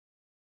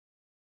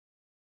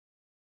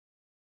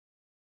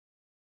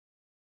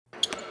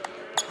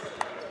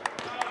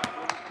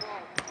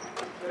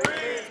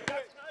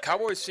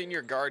Cowboys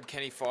senior guard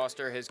Kenny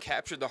Foster has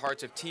captured the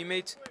hearts of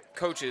teammates,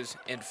 coaches,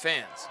 and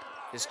fans.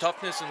 His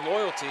toughness and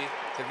loyalty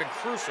have been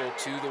crucial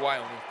to the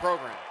Wyoming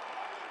program.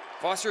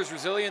 Foster's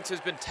resilience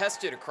has been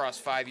tested across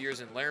 5 years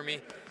in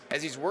Laramie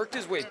as he's worked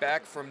his way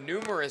back from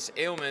numerous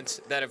ailments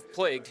that have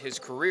plagued his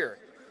career.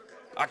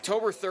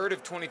 October 3rd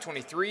of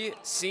 2023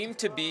 seemed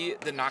to be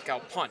the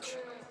knockout punch.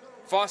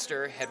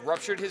 Foster had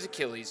ruptured his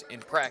Achilles in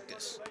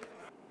practice.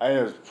 I think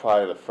it was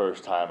probably the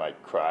first time I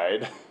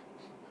cried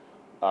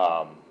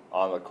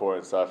on the court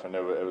and stuff, and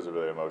it was a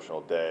really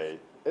emotional day.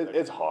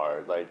 It's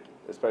hard, like,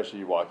 especially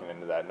you walking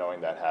into that,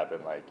 knowing that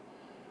happened, like,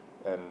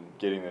 and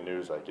getting the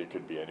news, like, it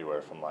could be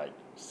anywhere from, like,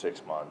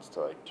 6 months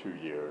to, like, 2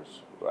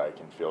 years where I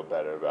can feel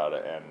better about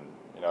it. And,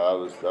 you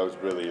know, that was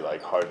really,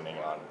 like, hardening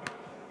on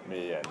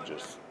me, and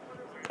just,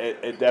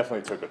 it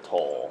definitely took a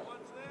toll.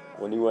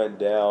 When he went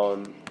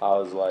down, I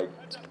was like,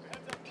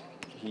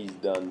 he's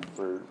done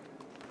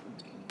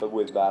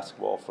with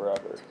basketball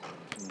forever.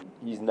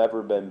 He's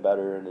never been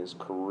better in his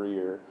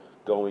career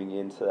going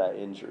into that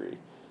injury.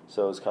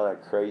 So it's kind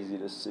of crazy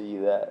to see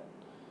that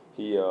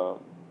he was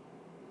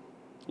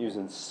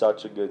in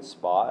such a good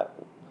spot.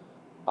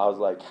 I was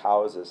like,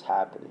 how is this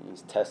happening?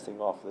 He's testing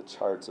off the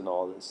charts and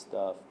all this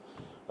stuff.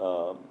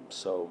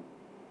 So,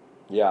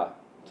 yeah,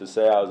 to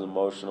say I was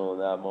emotional in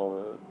that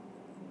moment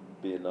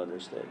would be an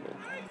understatement.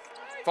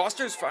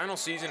 Foster's final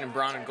season in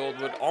brown and gold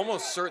would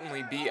almost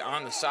certainly be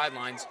on the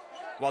sidelines.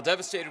 While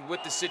devastated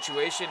with the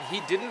situation,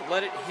 he didn't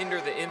let it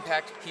hinder the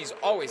impact he's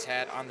always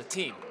had on the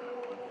team.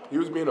 He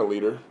was being a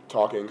leader,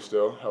 talking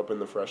still, helping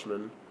the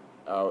freshmen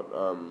out,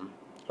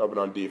 helping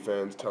on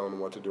defense, telling them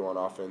what to do on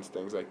offense,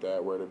 things like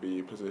that, where to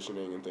be,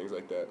 positioning, and things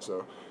like that.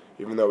 So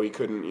even though he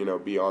couldn't,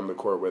 be on the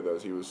court with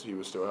us, he was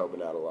still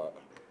helping out a lot.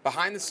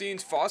 Behind the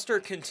scenes, Foster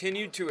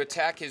continued to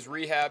attack his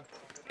rehab,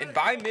 and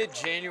by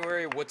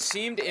mid-January, what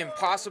seemed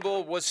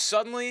impossible was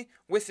suddenly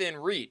within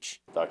reach.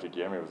 Dr.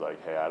 Giammi was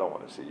like, hey, I don't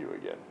want to see you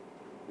again.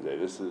 He's like,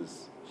 this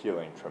is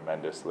healing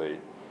tremendously.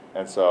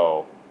 And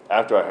so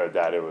after I heard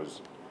that, it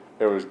was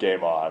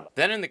game on.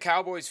 Then in the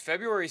Cowboys'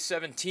 February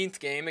 17th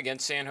game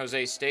against San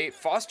Jose State,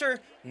 Foster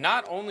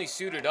not only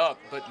suited up,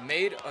 but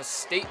made a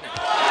statement.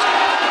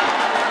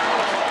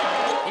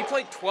 He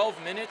played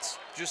 12 minutes,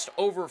 just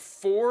over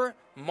 4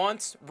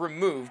 months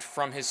removed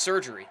from his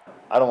surgery.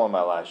 I don't want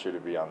my last year to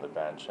be on the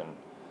bench and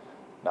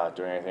not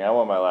doing anything. I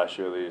want my last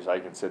year at least I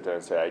can sit there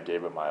and say I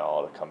gave it my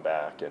all to come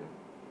back and,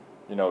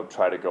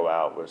 try to go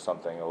out with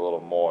something a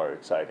little more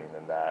exciting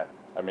than that.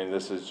 I mean,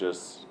 this is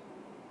just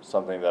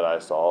something that I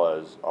saw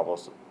as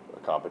almost a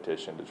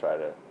competition to try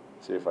to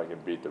see if I can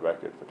beat the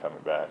record for coming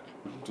back.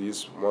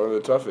 He's one of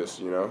the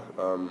toughest,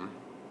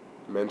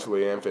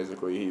 mentally and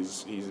physically.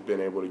 He's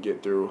been able to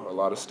get through a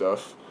lot of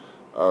stuff,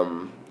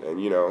 and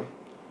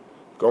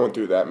going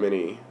through that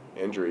many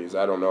injuries,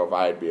 I don't know if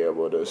I'd be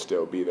able to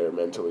still be there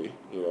mentally,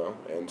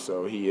 and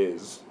so he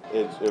is.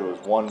 It was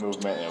one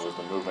movement, and it was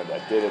the movement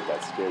that did it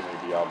that scared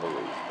me beyond belief.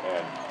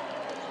 And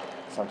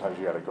sometimes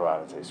you got to go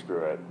out and say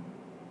screw it,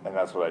 and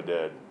that's what I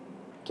did.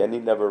 Kenny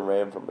never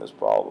ran from his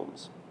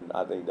problems.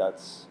 I think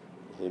that's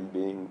him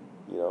being,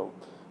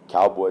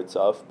 cowboy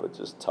tough, but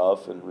just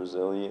tough and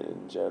resilient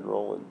in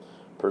general and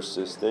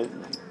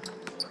persistent.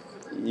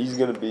 He's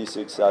going to be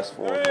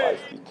successful in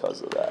life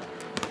because of that.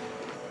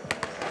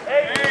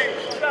 Hey,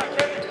 what's up,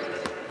 Kenny?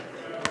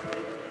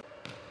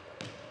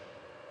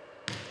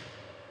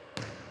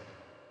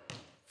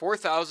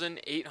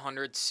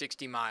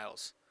 4,860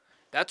 miles.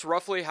 That's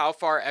roughly how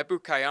far Eppu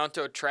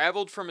Kayanto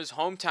traveled from his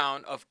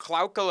hometown of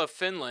Klaukala,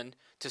 Finland,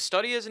 to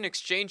study as an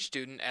exchange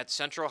student at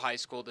Central High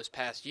School this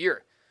past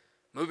year.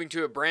 Moving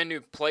to a brand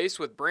new place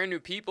with brand new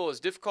people is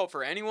difficult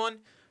for anyone,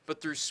 but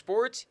through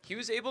sports, he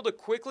was able to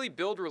quickly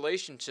build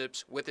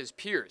relationships with his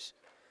peers.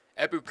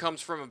 Eppu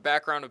comes from a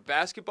background of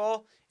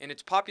basketball, and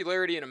its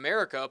popularity in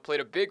America played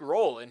a big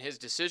role in his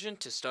decision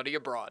to study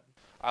abroad.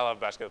 I love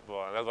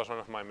basketball, and that was one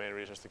of my main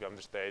reasons to come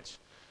to States,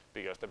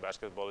 because the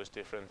basketball is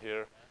different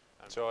here.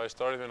 And so I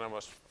started when I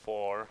was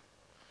 4,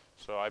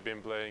 so I've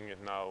been playing it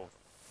now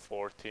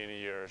 14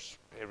 years,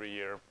 every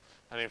year.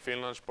 And in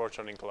Finland, sports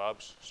are in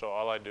clubs, so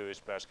all I do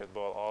is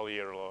basketball all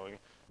year long.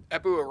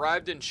 Eppu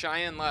arrived in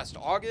Cheyenne last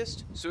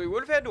August, so he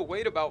would have had to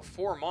wait about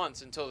 4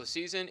 months until the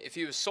season if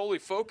he was solely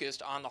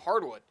focused on the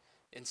hardwood.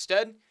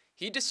 Instead,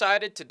 he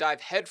decided to dive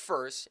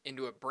headfirst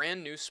into a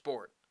brand new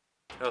sport.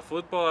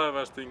 Football, I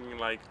was thinking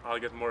I'll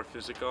get more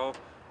physical,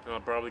 and I'll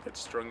probably get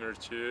stronger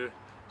too.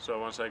 So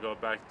once I go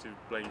back to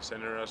playing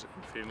center as in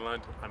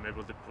Finland, I'm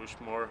able to push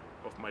more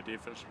of my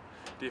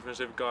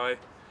defensive guy.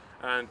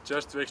 And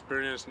just to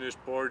experience new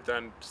sport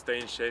and stay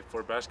in shape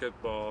for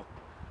basketball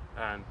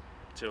and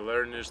to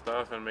learn new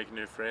stuff and make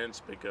new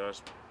friends,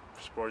 because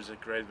sport is a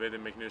great way to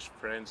make new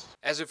friends.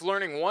 As if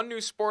learning one new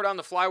sport on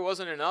the fly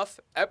wasn't enough,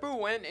 Eppu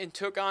went and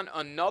took on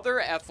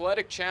another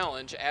athletic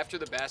challenge after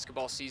the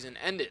basketball season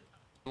ended.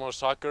 More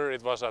soccer,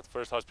 it was at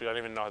first hospital, I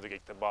didn't even know how to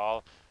kick the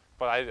ball.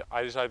 But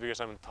I decided because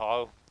I'm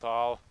tall,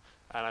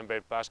 and I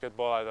played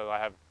basketball, I thought I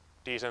have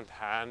decent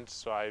hands,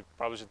 so I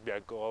probably should be a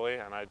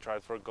goalie, and I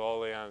tried for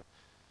goalie, and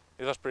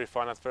it was pretty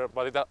fun at first,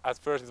 but at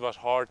first it was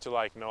hard to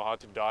like know how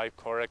to dive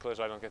correctly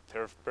so I don't get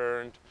turf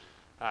burned,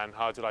 and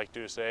how to like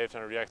do saves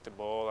and react to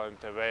ball and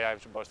the way I'm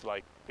supposed to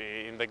like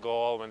be in the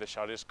goal when the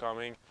shot is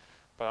coming.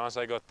 But once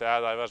I got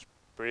that, I was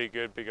pretty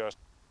good because,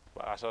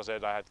 as I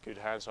said, I had good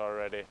hands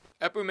already.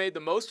 Eppu made the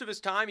most of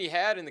his time he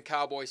had in the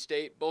Cowboy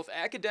State, both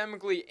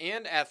academically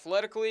and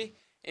athletically,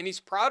 and he's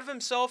proud of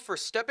himself for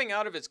stepping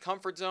out of his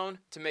comfort zone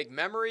to make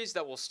memories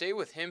that will stay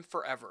with him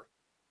forever.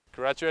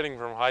 Graduating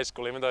from high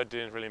school, even though it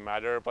didn't really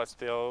matter, but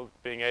still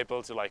being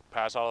able to like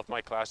pass all of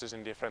my classes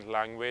in different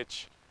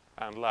language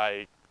and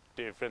like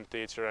different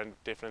teacher and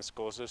different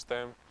school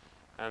system,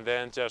 and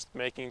then just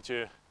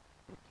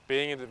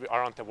being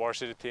around the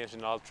varsity teams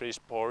in all 3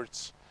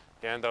 sports,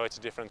 even though it's a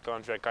different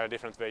country, a kind of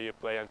different way you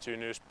play, and 2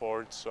 new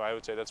sports, so I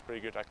would say that's a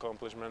pretty good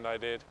accomplishment I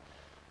did.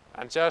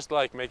 And just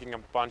like making a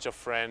bunch of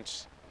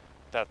friends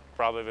that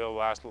probably will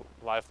last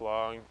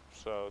lifelong,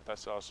 so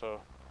that's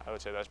also, I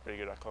would say that's a pretty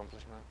good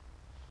accomplishment.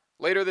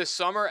 Later this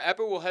summer,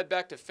 Eppu will head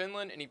back to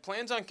Finland, and he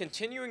plans on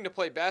continuing to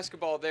play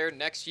basketball there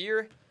next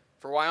year.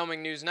 For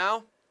Wyoming News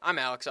Now, I'm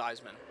Alex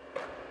Eisman.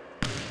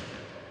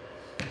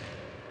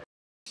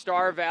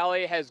 Star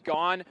Valley has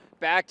gone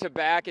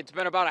back-to-back. It's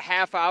been about a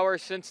half hour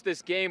since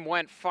this game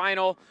went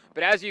final,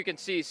 but as you can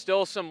see,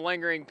 still some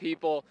lingering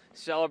people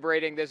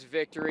celebrating this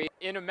victory.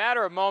 In a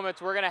matter of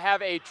moments, we're going to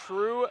have a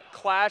true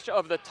clash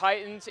of the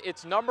Titans.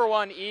 It's number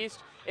 1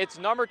 East, it's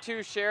number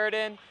 2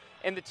 Sheridan,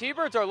 and the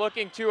T-Birds are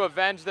looking to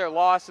avenge their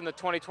loss in the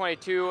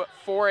 2022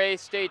 4A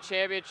state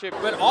championship.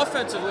 But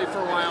offensively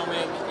for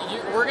Wyoming,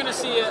 we're going to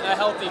see a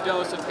healthy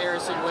dose of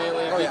Harrison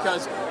Whaley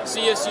because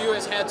CSU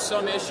has had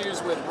some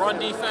issues with run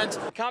defense.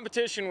 The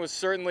competition was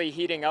certainly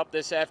heating up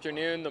this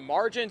afternoon. The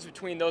margins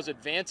between those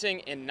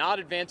advancing and not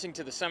advancing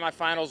to the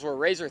semifinals were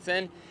razor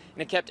thin,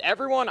 and it kept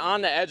everyone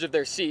on the edge of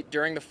their seat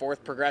during the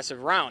 4th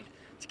progressive round.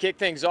 To kick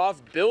things off,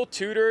 Bill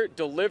Tudor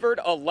delivered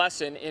a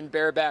lesson in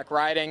bareback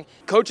riding.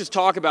 Coaches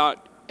talk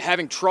about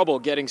having trouble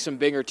getting some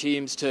bigger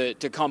teams to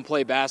come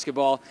play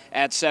basketball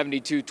at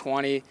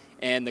 72-20,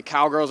 and the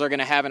Cowgirls are going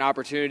to have an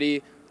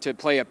opportunity to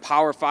play a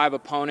Power 5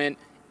 opponent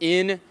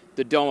in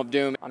the Dome of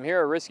Doom. I'm here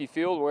at Risky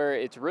Field where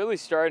it's really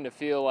starting to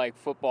feel like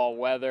football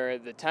weather.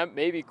 The temp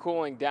may be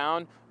cooling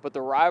down, but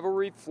the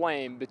rivalry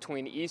flame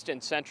between East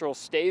and Central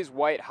stays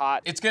white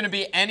hot. It's going to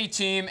be any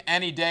team,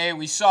 any day.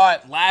 We saw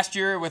it last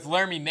year with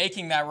Laramie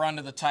making that run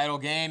to the title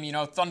game. You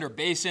know, Thunder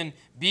Basin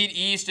beat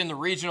East in the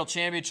regional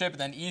championship, and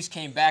then East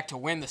came back to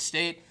win the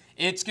state.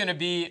 It's going to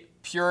be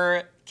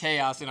pure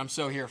chaos, and I'm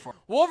so here for it.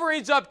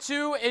 Wolverines up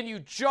 2, and you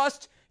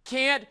just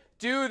can't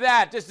do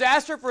that.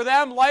 Disaster for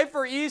them, life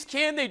for East.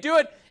 Can they do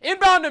it?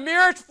 Inbound to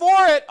Mirich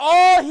for it.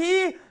 Oh,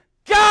 he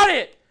got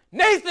it.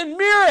 Nathan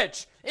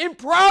Mirich.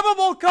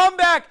 Improbable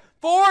comeback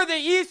for the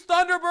East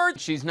Thunderbirds.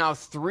 She's now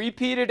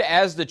three-peated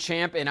as the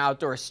champ in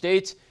outdoor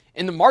states,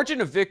 and the margin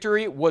of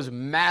victory was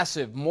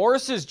massive.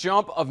 Morris's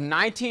jump of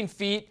 19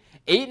 feet,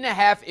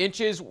 8.5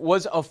 inches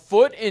was a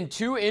foot and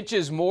 2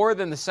 inches more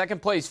than the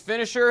second-place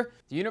finisher.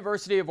 The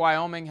University of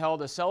Wyoming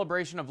held a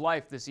celebration of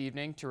life this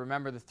evening to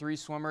remember the 3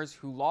 swimmers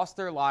who lost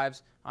their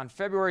lives on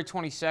February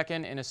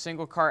 22nd in a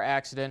single-car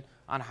accident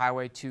on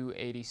Highway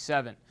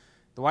 287.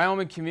 The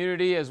Wyoming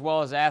community, as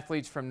well as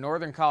athletes from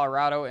Northern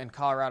Colorado and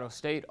Colorado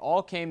State,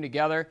 all came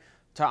together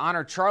to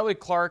honor Charlie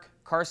Clark,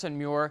 Carson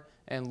Muir,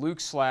 and Luke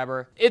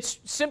Slabber. It's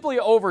simply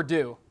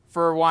overdue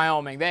for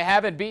Wyoming. They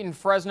haven't beaten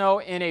Fresno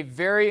in a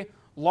very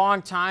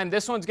long time.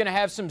 This one's going to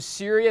have some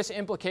serious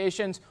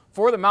implications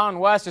for the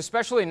Mountain West,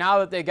 especially now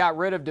that they got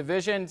rid of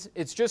divisions.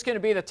 It's just going to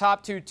be the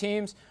top 2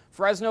 teams.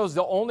 Fresno's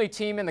the only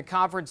team in the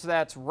conference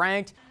that's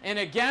ranked. And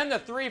again, the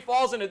 3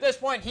 falls, and at this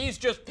point, he's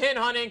just pin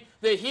hunting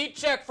the heat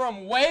check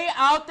from way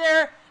out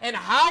there. And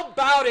how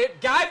about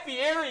it? Guy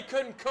Fieri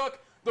couldn't cook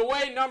the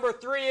way number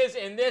 3 is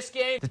in this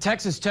game. The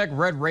Texas Tech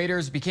Red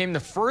Raiders became the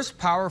first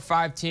Power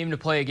 5 team to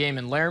play a game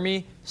in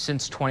Laramie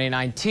since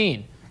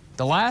 2019.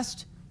 The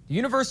last, the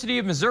University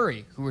of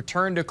Missouri, who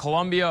returned to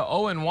Columbia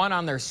 0-1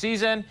 on their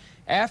season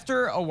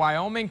after a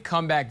Wyoming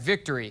comeback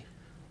victory.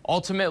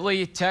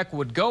 Ultimately, Tech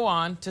would go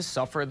on to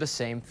suffer the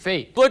same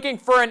fate. Looking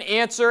for an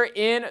answer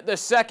in the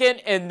second,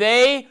 and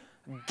they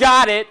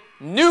got it.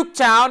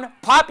 Nuketown,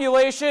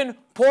 population,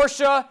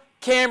 Portia,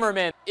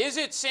 cameraman. Is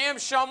it Sam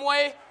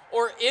Shumway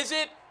or is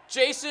it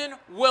Jason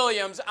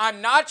Williams?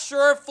 I'm not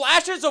sure.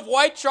 Flashes of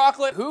white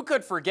chocolate. Who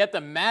could forget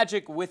the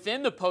magic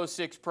within the Post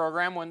 6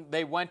 program when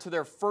they went to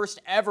their first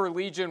ever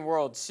Legion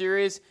World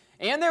Series,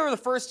 and they were the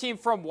first team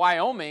from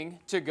Wyoming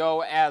to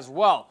go as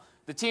well.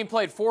 The team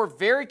played 4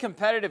 very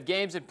competitive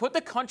games and put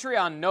the country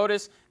on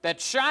notice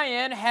that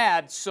Cheyenne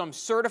had some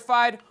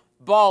certified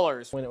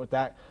ballers. Win it with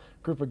that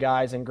group of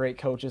guys and great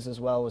coaches as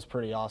well was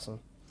pretty awesome.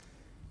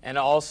 And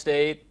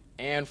All-State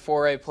and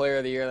 4A Player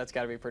of the Year, that's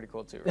got to be pretty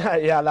cool too,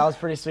 right? Yeah, that was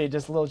pretty sweet.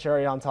 Just a little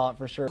cherry on top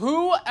for sure.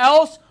 Who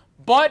else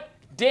but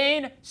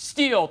Dane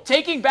Steele?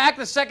 Taking back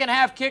the second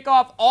half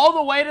kickoff all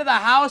the way to the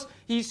house.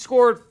 He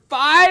scored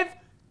 5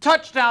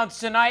 touchdowns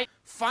tonight.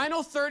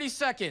 Final 30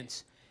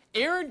 seconds.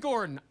 Aaron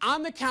Gordon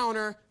on the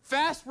counter.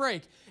 Fast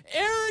break.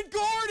 Aaron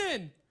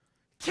Gordon!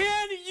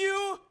 Can